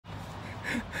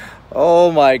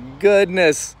Oh my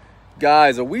goodness.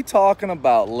 Guys, are we talking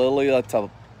about iLia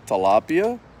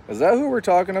Tilapia? Is that who we're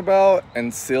talking about?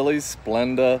 And Silly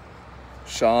Splenda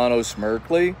Sean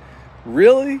O'Smerkley?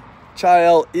 Really?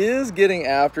 Chael is getting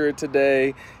after it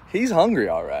today. He's hungry,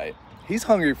 all right. He's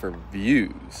hungry for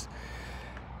views.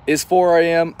 It's 4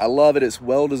 a.m. I love it. It's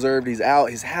well-deserved. He's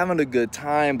out. He's having a good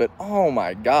time. But, oh,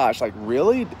 my gosh. Like,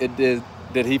 really?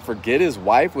 Did he forget his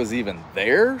wife was even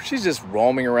there? She's just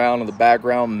roaming around in the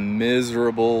background,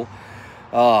 miserable.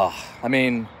 I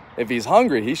mean, if he's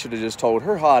hungry, he should have just told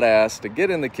her hot ass to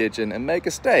get in the kitchen and make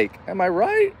a steak. Am I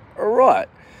right or what?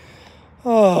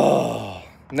 Oh.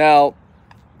 Now,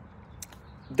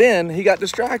 then he got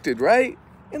distracted, right?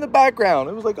 In the background,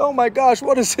 it was like, oh my gosh,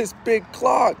 what is this big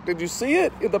clock? Did you see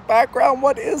it in the background?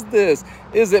 What is this?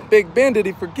 Is it Big Ben? Did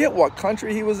he forget what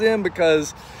country he was in?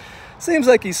 Because it seems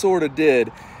like he sort of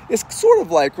did. It's sort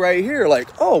of like right here, like,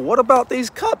 oh, what about these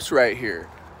cups right here?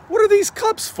 What are these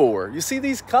cups for? You see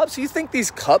these cups? You think these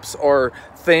cups are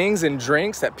things and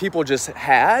drinks that people just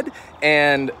had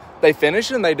and they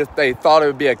finished and they thought it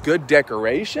would be a good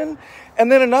decoration? And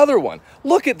then another one.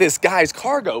 Look at this guy's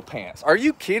cargo pants. Are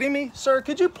you kidding me? Sir,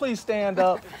 could you please stand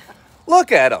up?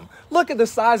 Look at him. Look at the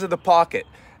size of the pocket.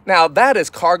 Now, that is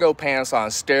cargo pants on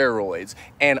steroids.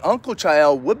 And Uncle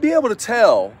Chael would be able to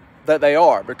tell that they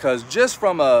are, because just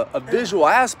from a visual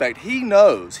aspect, he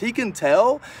knows. He can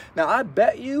tell. Now, I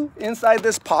bet you inside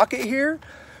this pocket here,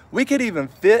 we could even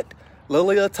fit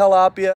iLia Tilapia